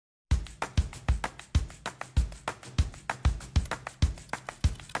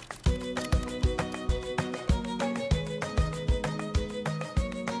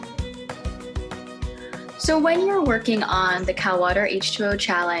So when you're working on the Cal Water H2O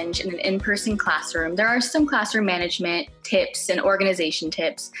challenge in an in-person classroom, there are some classroom management tips and organization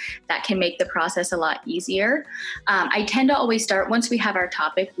tips that can make the process a lot easier. I tend to always start, once we have our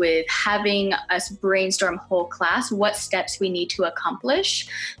topic, with having us brainstorm whole class what steps we need to accomplish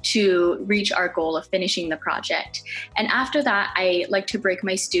to reach our goal of finishing the project. And after that, I like to break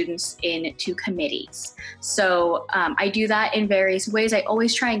my students into committees. So I do that in various ways. I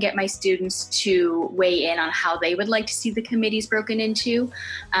always try and get my students to weigh in on how they would like to see the committees broken into.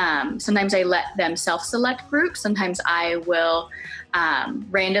 Sometimes I let them self-select groups. Sometimes I will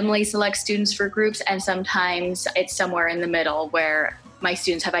randomly select students for groups, and sometimes it's somewhere in the middle where my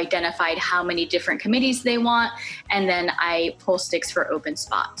students have identified how many different committees they want, and then I pull sticks for open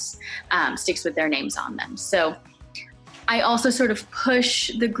spots, sticks with their names on them. So I also sort of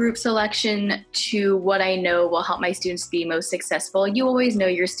push the group selection to what I know will help my students be most successful. You always know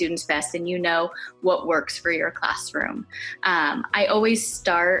your students best, and you know what works for your classroom. I always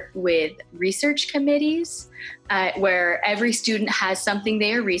start with research committees, where every student has something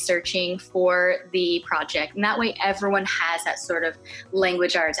they are researching for the project. And that way everyone has that sort of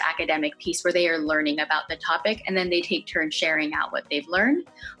language arts academic piece where they are learning about the topic, and then they take turns sharing out what they've learned.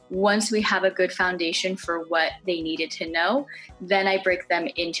 Once we have a good foundation for what they needed to know, then I break them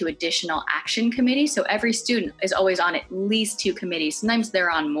into additional action committees. So every student is always on at least 2 committees. Sometimes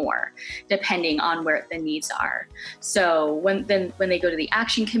they're on more, depending on where the needs are. So when they go to the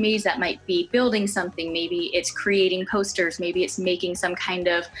action committees, that might be building something. Maybe it's creating posters. Maybe it's making some kind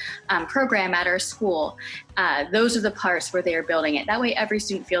of program at our school. Those are the parts where they are building it. That way every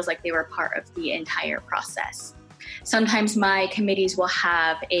student feels like they were part of the entire process. Sometimes my committees will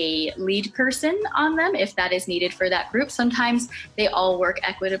have a lead person on them if that is needed for that group. Sometimes they all work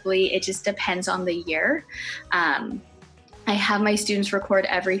equitably. It just depends on the year. I have my students record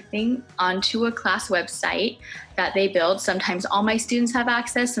everything onto a class website that they build. Sometimes all my students have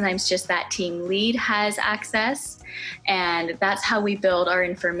access. Sometimes just that team lead has access. And that's how we build our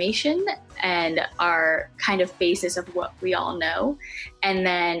information and our kind of basis of what we all know. And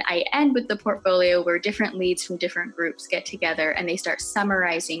then I end with the portfolio where different leads from different groups get together and they start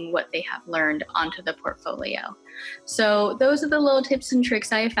summarizing what they have learned onto the portfolio. So those are the little tips and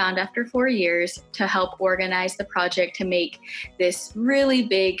tricks I have found after 4 years to help organize the project to make this really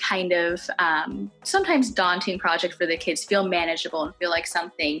big kind of sometimes daunting project for the kids feel manageable and feel like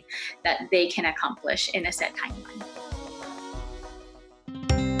something that they can accomplish in a set timeline.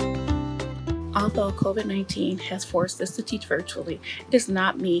 Although COVID-19 has forced us to teach virtually, it does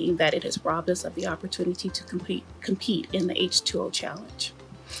not mean that it has robbed us of the opportunity to compete in the H2O challenge.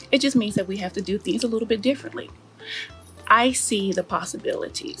 It just means that we have to do things a little bit differently. I see the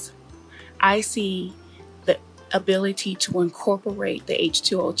possibilities. I see the ability to incorporate the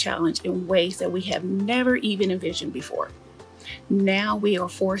H2O challenge in ways that we have never even envisioned before. Now we are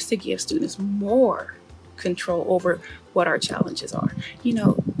forced to give students more control over what our challenges are.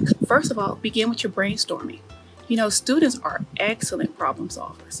 First of all, begin with your brainstorming. Students are excellent problem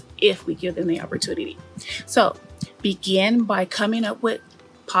solvers if we give them the opportunity. So begin by coming up with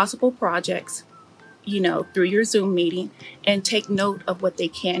possible projects, through your Zoom meeting, and take note of what they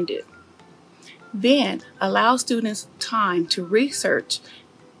can do. Then allow students time to research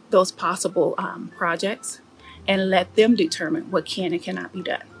those possible projects and let them determine what can and cannot be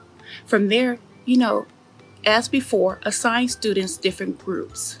done. From there, as before, assign students different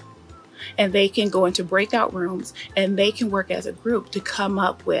groups, and they can go into breakout rooms and they can work as a group to come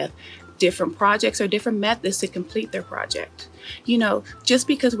up with different projects or different methods to complete their project. Just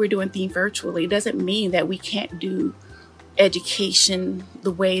because we're doing things virtually doesn't mean that we can't do education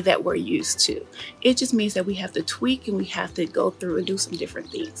the way that we're used to. It just means that we have to tweak and we have to go through and do some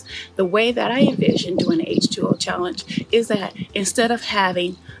different things. The way that I envision doing the H2O challenge is that instead of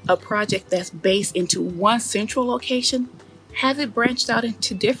having a project that's based into one central location, have it branched out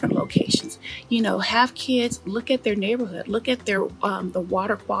into different locations. Have kids look at their neighborhood, look at their the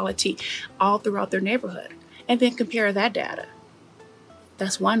water quality all throughout their neighborhood, and then compare that data.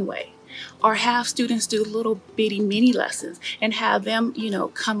 That's one way. Or have students do little bitty mini lessons and have them,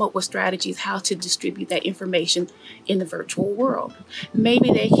 come up with strategies how to distribute that information in the virtual world.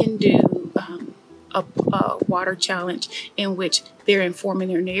 Maybe they can do a water challenge in which they're informing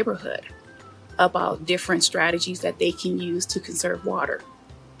their neighborhood about different strategies that they can use to conserve water.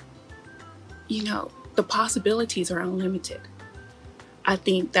 The possibilities are unlimited. I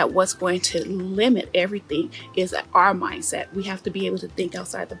think that what's going to limit everything is our mindset. We have to be able to think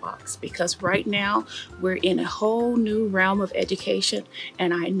outside the box, because right now we're in a whole new realm of education,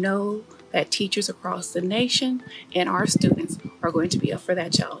 and I know that teachers across the nation and our students are going to be up for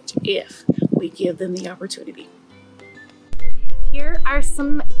that challenge if we give them the opportunity. Here are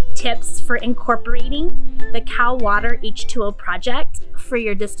some tips for incorporating the Cal Water H2O project for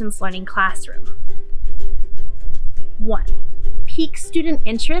your distance learning classroom. 1. Pique student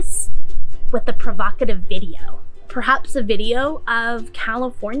interest with a provocative video. Perhaps a video of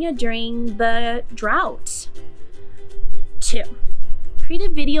California during the drought. 2. Create a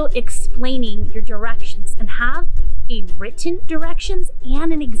video explaining your directions and have a written directions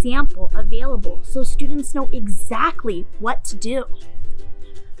and an example available so students know exactly what to do.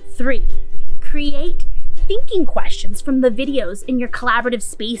 3. Create thinking questions from the videos in your collaborative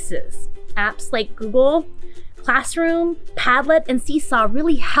spaces. Apps like Google Classroom, Padlet, and Seesaw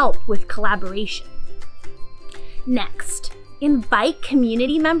really help with collaboration. Next, invite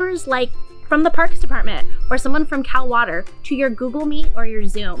community members like from the Parks Department or someone from Cal Water to your Google Meet or your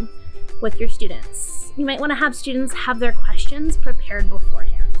Zoom with your students. You might want to have students have their questions prepared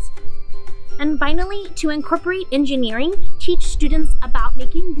beforehand. And finally, to incorporate engineering, teach students about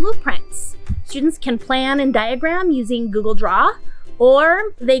making blueprints. Students can plan and diagram using Google Draw,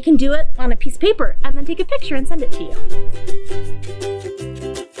 or they can do it on a piece of paper and then take a picture and send it to you.